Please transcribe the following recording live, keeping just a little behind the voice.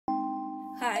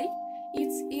Hi,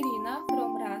 it's Irina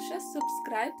from Russia.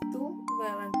 Subscribe to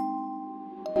Valent.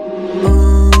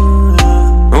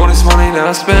 All this money that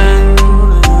I spend,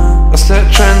 I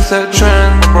set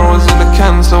trend. Bro was in the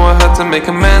can, so I had to make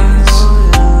amends.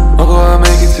 I'll go and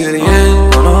make it to the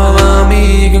end. Don't know about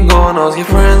me, you can go and ask your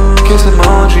friend. Kiss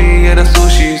emoji, yeah, that's all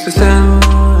she used to send.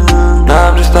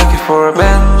 Now I'm just stuck here for a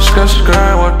bench. Scratch the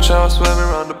guy, watch out, swerving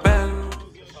around the bend.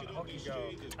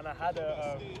 And I had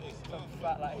some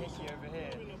fat like hickey over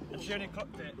here, and she only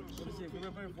clocked it. Obviously, if we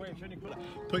were both waiting, she only clocked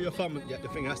it. Put your thumb, yeah, the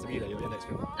thing has to be there, your index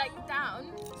finger. Like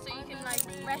down, so you can like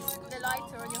rest the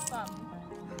lighter on your thumb.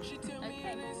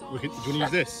 Okay. Do you want to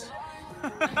use this?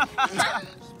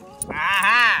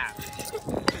 Aha!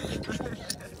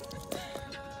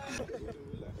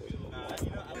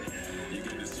 You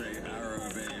get a straight arrow,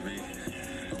 baby.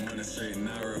 I'm on a straight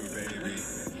narrow, baby.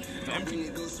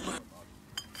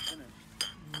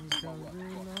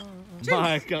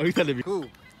 My God, who's telling me? Cool.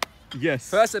 Yes.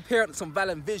 First appearance on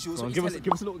Valent Visuals. Go on, give us a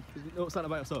little something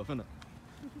about yourself, innit?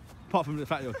 Apart from the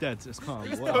fact you're dead, it's calm.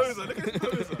 Look What at else? the poser, look at the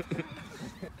poser.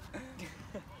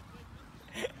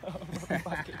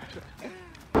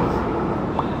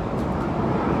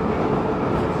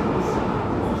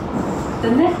 The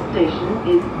next station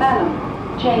is Balham.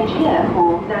 Change here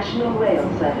for National Rail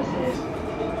services.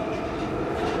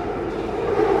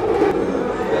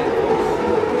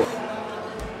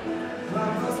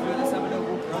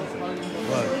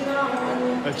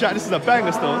 Hey, Jack, this is a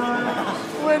banger still.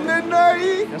 When the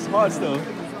night. That's hard still.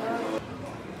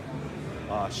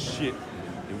 Ah, shit.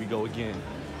 Here we go again.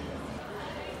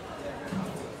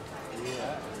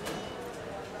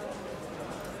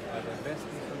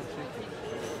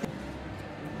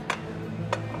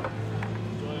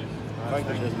 Thank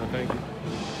you, Desmond, thank you.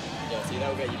 Yeah, see,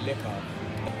 that'll get you liquor.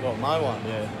 Well, my one,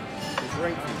 yeah. The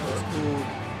drink is called.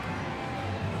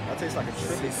 That tastes like a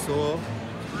trick. Saw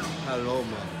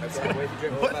Paloma. Okay, wait,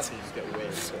 drink all that, you just get away.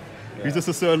 Who's this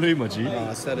a Sir Luma, G? No,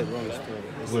 I said it wrong.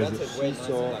 What is it?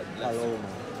 Shiso Paloma.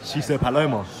 Shiso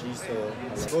Paloma. Shiso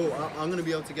Paloma. Bro, I'm gonna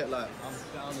be able to get like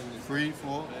 3,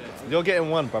 4. You're getting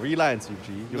one, brother. You lying to me,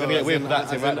 G. You're gonna get away with that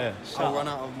thing right there. I'll run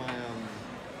out of my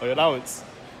Oh, your allowance.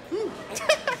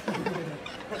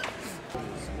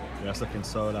 Yeah, that's looking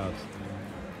so loud.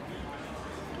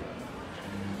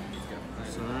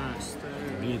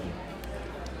 Really?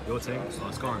 Your team? Oh,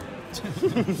 it's gone.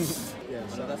 Yeah,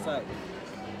 so that's like.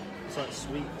 It's like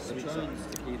sweet tequila.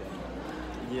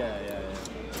 yeah.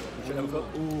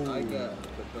 Ooh. I get.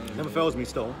 Never fails me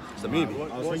still. It's a movie.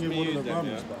 I was thinking one of the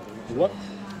rums, What?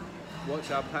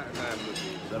 Watch our Pac-Man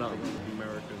movie. Shut up.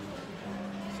 American.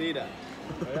 See that?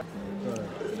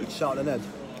 Shout the Ned.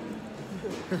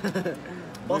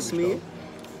 Boss me.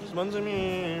 Sponsor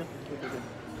me.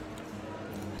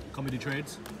 Comedy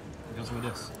trades. Got some of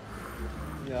this.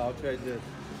 Yeah, I'll trade this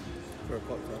for a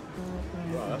cocktail.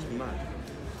 Wow, that's mad.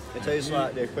 It tastes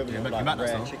like the equivalent of like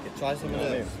rare chicken. Try some of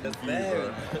this. It's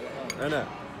very. I know.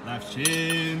 Life's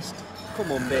changed.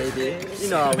 Come on, baby. You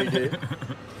know how we do.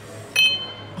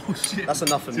 Oh shit. That's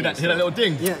enough for me. See that little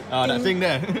ding? Yeah. Oh, that thing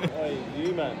there. Hey,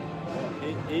 you man.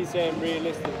 He's saying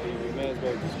realistically, we may as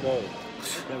well just go.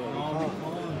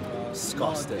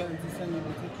 Disgusting.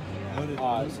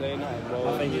 Alright, say nothing. Well,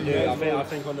 I think you do. I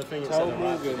think on the thing it tell said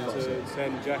Morgan to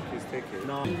send Jack his ticket.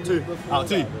 No. Out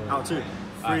two. Out 2.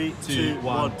 3, 2,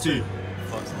 1, 2.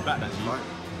 Back that, G.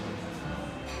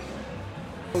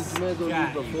 You may as well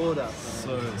leave before that.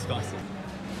 So disgusting.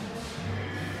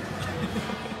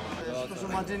 What's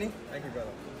my Dinny? Thank you,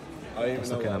 brother. It's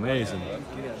looking amazing.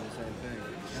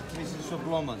 This is for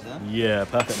Blommers, eh? Yeah,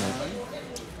 perfect, man.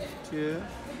 Cheers.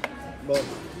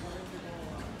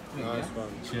 Nice one.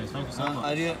 Cheers, thank you so much.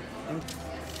 Idea.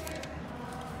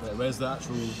 Wait, where's the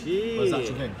actual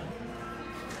thing?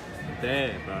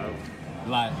 There, bro.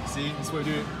 Like, see, this is what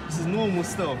we do. This is normal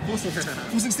still.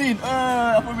 416.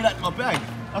 I put me that in my bag.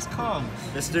 That's calm.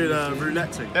 Let's do the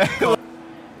roulette thing.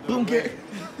 Boom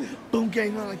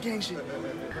gang, man, like gang shit.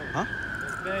 Huh?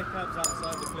 Bear cabs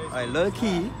outside the place. Hey, low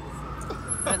key.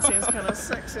 That seems kind of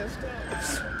sexy as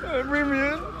well. Bring me in.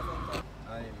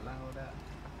 I ain't loud at.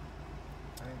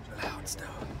 Loud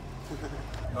still.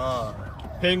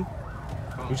 Ping.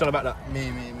 Who's trying about that?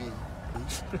 Me.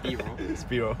 B-roll. It's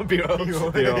B-roll. B-roll. Do you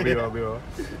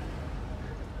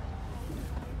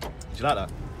like that?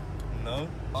 No.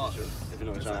 If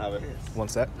you're not trying to have it. 1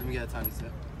 sec. Let me get a tiny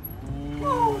sip.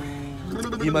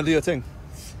 You man, do your thing.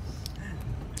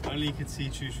 Only you can see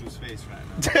Chushu's face right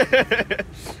now.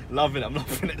 Loving it. I'm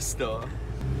loving it still.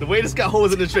 The way this guy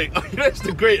holds in the drink, you know it's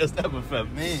the greatest ever, fam.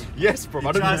 Me? Yes, bro.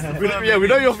 We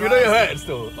know you're hurting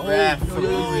still. What,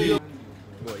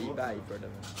 eat batty, brother?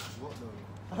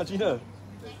 How do you know?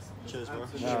 nachos, bro.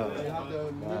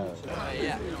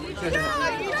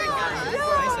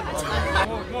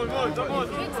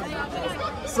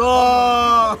 So,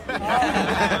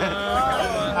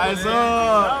 I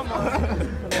saw.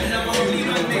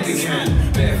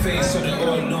 Bare face so they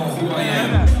all know who I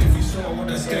am. If you saw what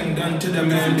that gang done to the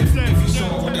man, if you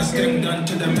saw what that gang done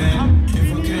to the man, if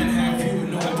I can't have you,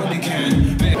 nobody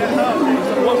can.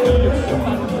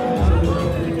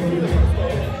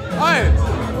 Hey!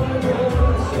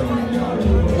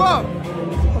 What?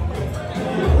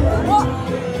 What?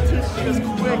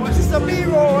 This is a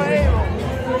B-roll, eh?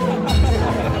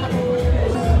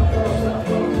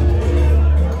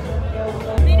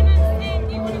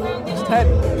 It's 10.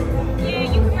 Yeah, you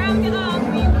can round it up or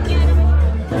you can get it.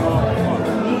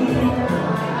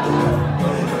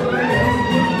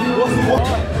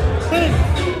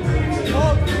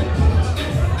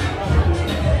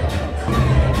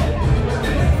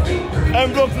 M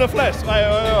blocked in the flesh.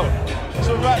 IOL.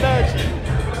 So right there, G.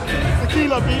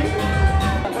 Tequila bean.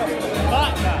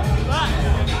 Back now. Back.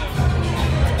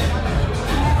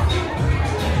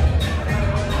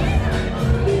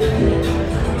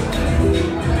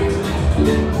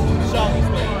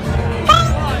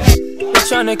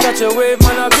 Tryna catch a wave,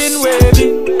 man, I've been wavy.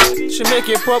 She make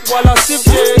it pop while I sip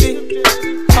daily.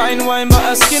 Fine wine, but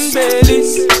her skin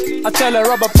Baileys. I tell her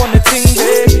rub up on the ting,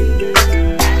 baby.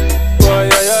 Boy,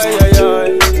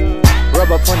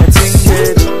 rub up on the ting,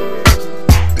 baby.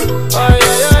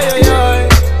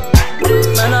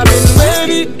 Man, I've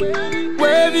been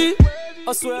wavy, I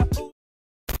swear.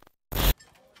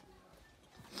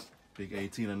 Big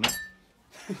 18 and that.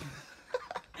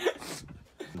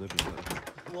 What?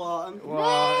 Come on. What are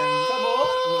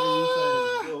you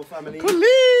saying? Little family. What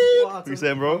are you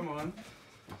saying, bro? Come on.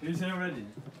 Who's here already?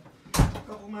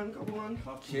 Couple man.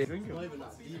 Yeah. Drink it. Not even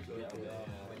that deep, though. No,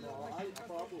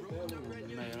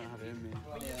 you don't have it in me.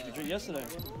 Did you drink yesterday?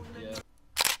 Yeah.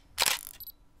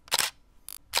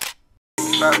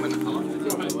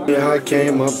 Yeah, I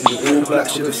came up, all black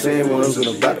shit, the same ones, on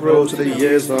the back road to the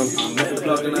years on. Met the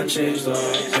plug and I changed on.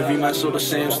 Every man saw the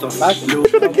same stuff.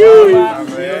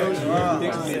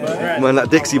 Man, like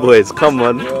Dixie Boys, come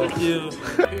on. All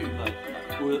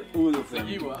of them.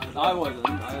 I wasn't.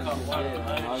 I don't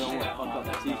want to fuck up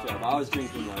my t-shirt, but I was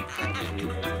drinking like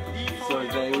so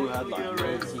they all had like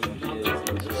 13 beers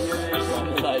and shit. So I'm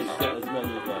like, get as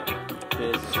many like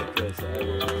beers as I could, so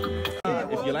everyone.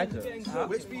 If you like it.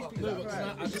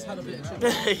 I just had a bit of trouble.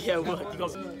 Yeah, what? You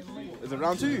got... Is it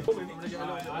round 2?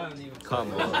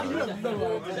 Come on.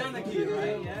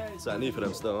 It's that new for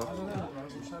them still, huh?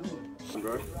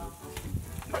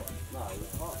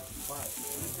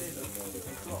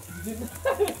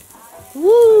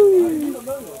 Woo!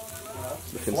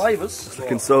 Flavors.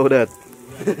 Looking so dead.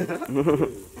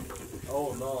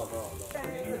 Oh no.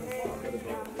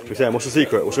 What's the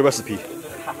secret? What's your recipe?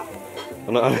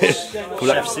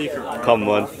 Chef's secret. Come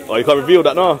on. Oh, you can't reveal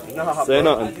that now? No, say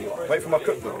nothing. Wait for my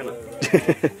cookbook,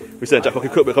 innit? We saying Jack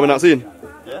fucking cookbook coming out soon?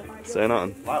 Yeah. Say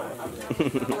nothing.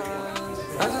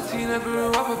 As a teen I grew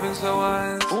up, I've been so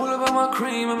wise. All about my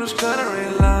cream, I'm just glad I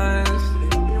realized.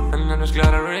 And I'm just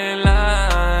glad I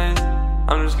realized.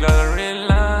 I'm just glad I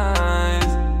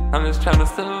realized. I'm just trying to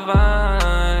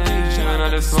survive. And I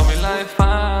just want me like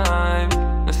 5.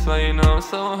 That's why you know I'm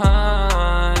so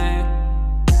high.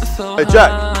 So hey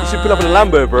Jack, you should pull up in a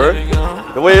Lambo, bro.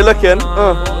 The way you're looking.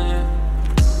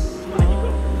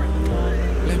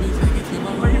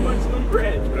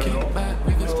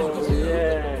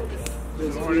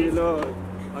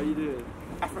 How you doing?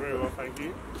 Very well, thank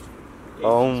you.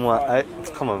 Oh my,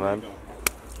 come on, man.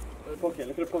 Look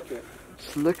at the pocket.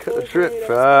 Just look at the drip,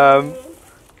 fam.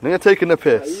 You're taking the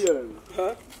piss.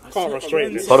 Can't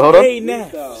restrain this. Hold on.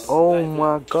 Oh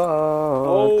my god.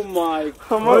 Oh my god.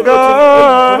 Oh my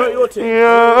god.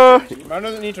 Yeah. Man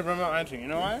doesn't need to promote anything, you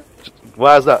know why?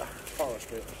 Why is that? Can't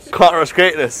restrain this. Can't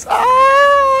restrain this.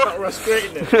 Ah! Can't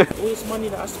restrain this. All this money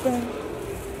that I spent.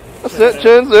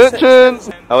 Searching.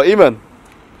 How are man?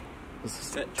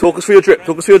 Talk us through your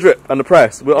drip, and the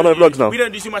price. We're on our vlogs now. We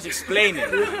don't do too much explaining.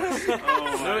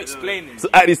 No explaining. So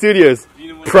at these studios,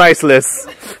 priceless,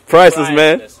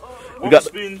 man. We got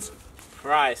spoons,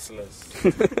 priceless.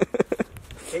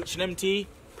 H&MT,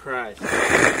 price.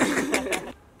 Obviously,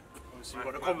 we've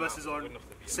got the Converses on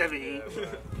 70,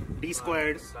 D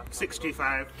squared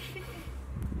 65.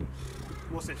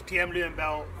 What's this? TM Lewin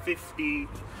belt 50,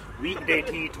 weekday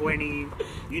tee 20,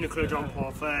 Uniqlo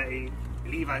jumper 30,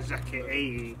 Levi's jacket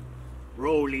 80,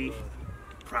 Rolly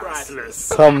priceless.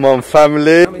 Come on,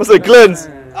 family. What's it, Glenn's?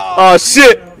 Oh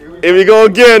shit! Here we go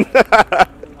again.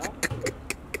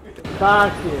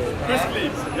 Basket.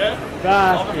 Yeah?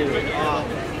 Basket.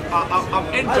 I'm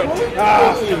injured.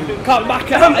 Come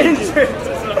back out. I'm injured.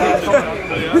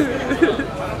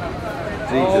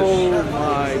 Oh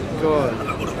my god.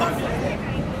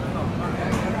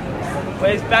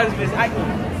 Where's Bands with his ankle?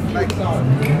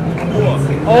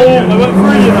 Oh, I went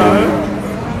through, you know.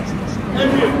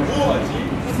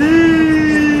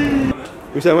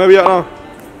 We said, where we at now?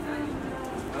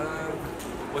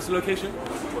 What's the location?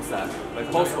 What's that? Like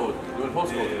postcode. You want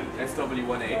postcode? Yeah.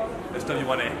 SW1A.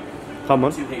 SW1A. Come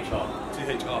on. 2HR.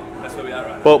 2HR. That's where we are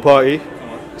right now. Boat party.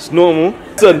 It's normal.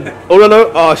 Listen, all I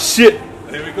know, oh shit.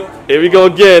 Here we go. Here we go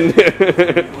again.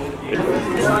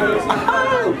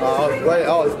 Wait,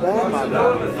 oh, it's bad, man.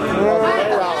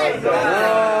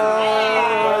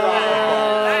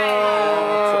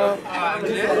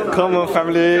 Come on,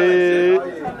 family.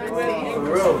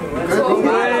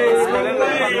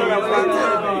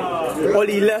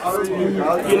 Ollie left.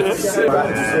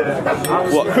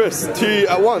 What, Chris? 2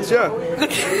 at once, yeah.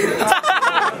 Look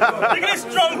at this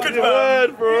drunkard, man.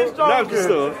 Word, bro. Now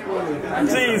still.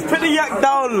 Jeez, put the yak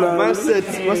down, man. Man said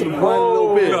one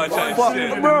little bit. Fuck,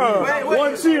 bro.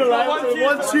 One tune, like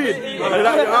one tune. And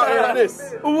like, you're out here like this.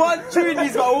 One tune,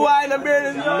 he's got wine and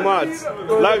beer. Mad.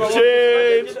 Life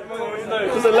change.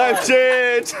 It's a life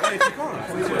change.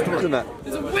 Isn't that?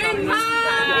 There's a win.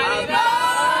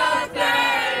 Happy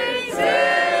birthday to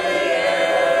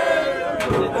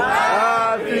you.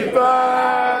 Happy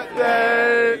birthday.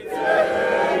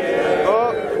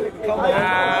 Oh, come on.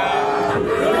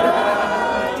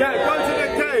 Jack, go to the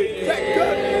cake. Jack,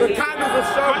 good. The candles are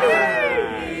showing.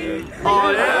 Oh,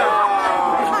 yeah.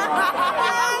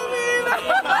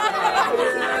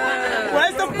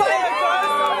 Where's the fire, guys?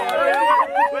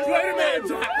 Wait a minute,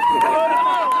 Jack.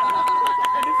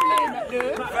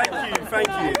 Thank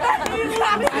you.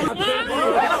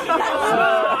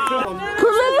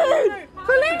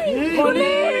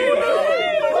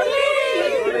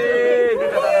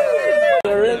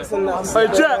 Hey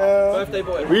Jack,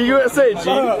 what you gonna say, G?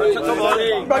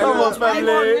 Come on,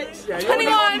 family.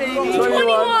 21.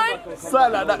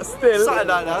 Something like that still.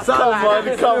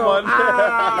 Come on.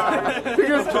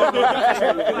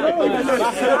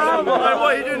 What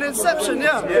are you doing? Inception,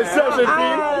 yeah? Inception B.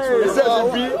 Let's go.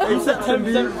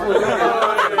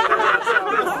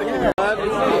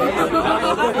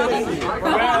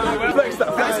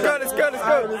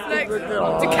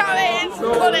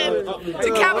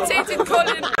 Decapitated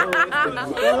Colin.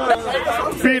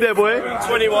 Be there, boy.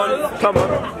 21. Come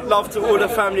on. Love to all the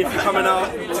family for coming out.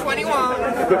 21.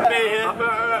 Be here.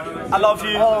 I love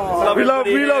you. We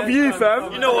love you,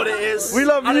 fam. You know what it is. We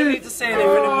love I you. don't need to say anything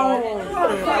anymore.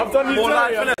 I've done you More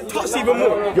life, innit? Touch even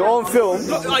more. You're on film.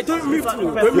 Look, like, don't move to me.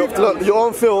 Look, you're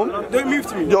on film. Don't move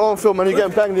to me. You're on film and you're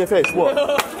getting banged in your face. What? You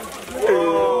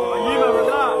remember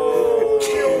that?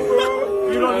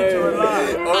 You don't need to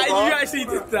relax. You actually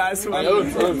did that.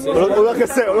 All I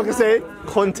can say,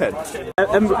 content.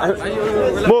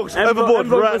 Morgs, overboard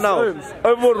right now.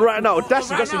 Overboard right now. Dash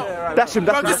him.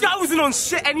 Bro, this guy wasn't on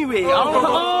shit anyway.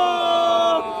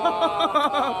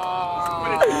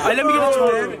 Let me get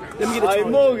the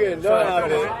tune. Morgan, don't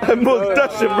have it. Morgan,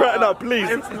 dash him right now, please.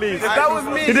 If that was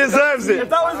me. He deserves it. If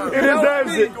that was me. He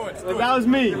deserves it. If that was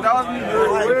me. If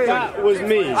that was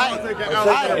me. I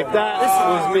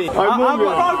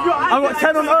got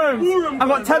 10 on Ohm. I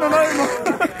got 10 on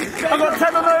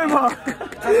Omar.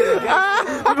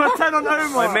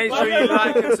 But make sure you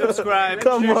like and subscribe.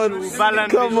 Come on.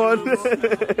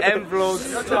 M-Vlogs.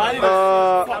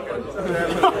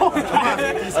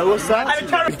 What's that?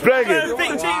 Bang him.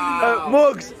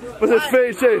 Morgs, what's his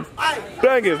face change?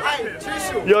 Bang him.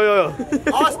 Yo.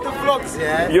 Ask the vlogs,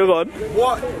 yeah? You're gone.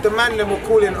 What the man them were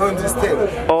calling Holmes' thing.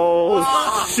 Oh,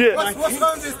 shit. What's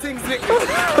Holmes' thing's nickname?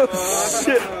 Oh,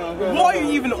 shit. Why are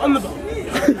you even on the boat?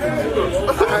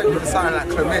 Something like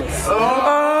Clements. Oh,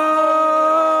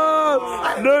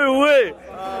 no way.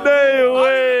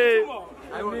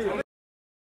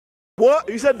 What?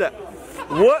 Who said that?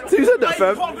 What? Who said that,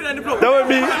 fam? That wasn't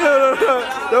me. No.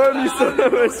 That wasn't me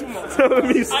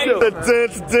still.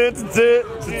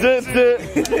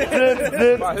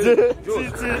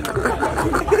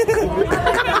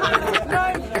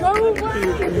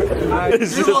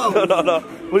 No.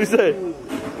 What do you say?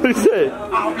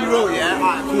 I'll be real, yeah?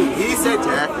 Alright, cool. He said,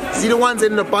 yeah, see the ones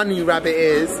in the bunny rabbit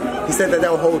ears? He said that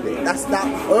they'll hold it. That's that.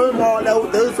 Omar,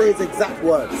 those are his exact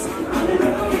words.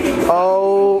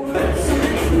 Oh.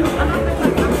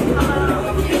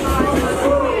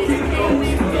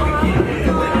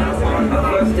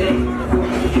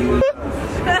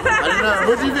 I don't know.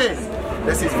 What do you think?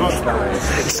 This is vlog now.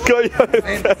 Let's go, yo. He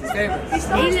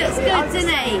looks good, doesn't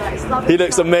he? He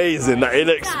looks amazing. He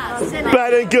looks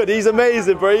bad and good. He's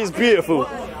amazing, bro. He's beautiful.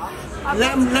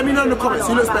 Let me know in the comments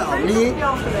who looks better, me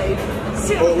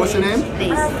or what's your name?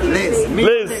 Liz.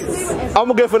 Liz. I'm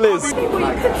gonna go for Liz. My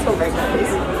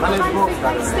name's Brooks.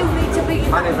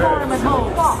 My name's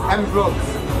M. Brooks.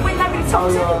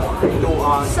 Tell your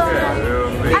daughter.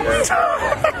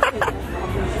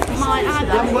 My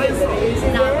Adam.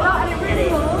 No,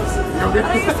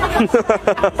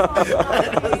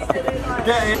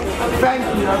 Get it. Thank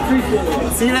you, I appreciate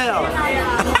it. See you later.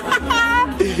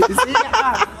 See you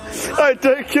later. Hey,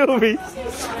 don't kill me.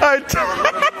 Hey,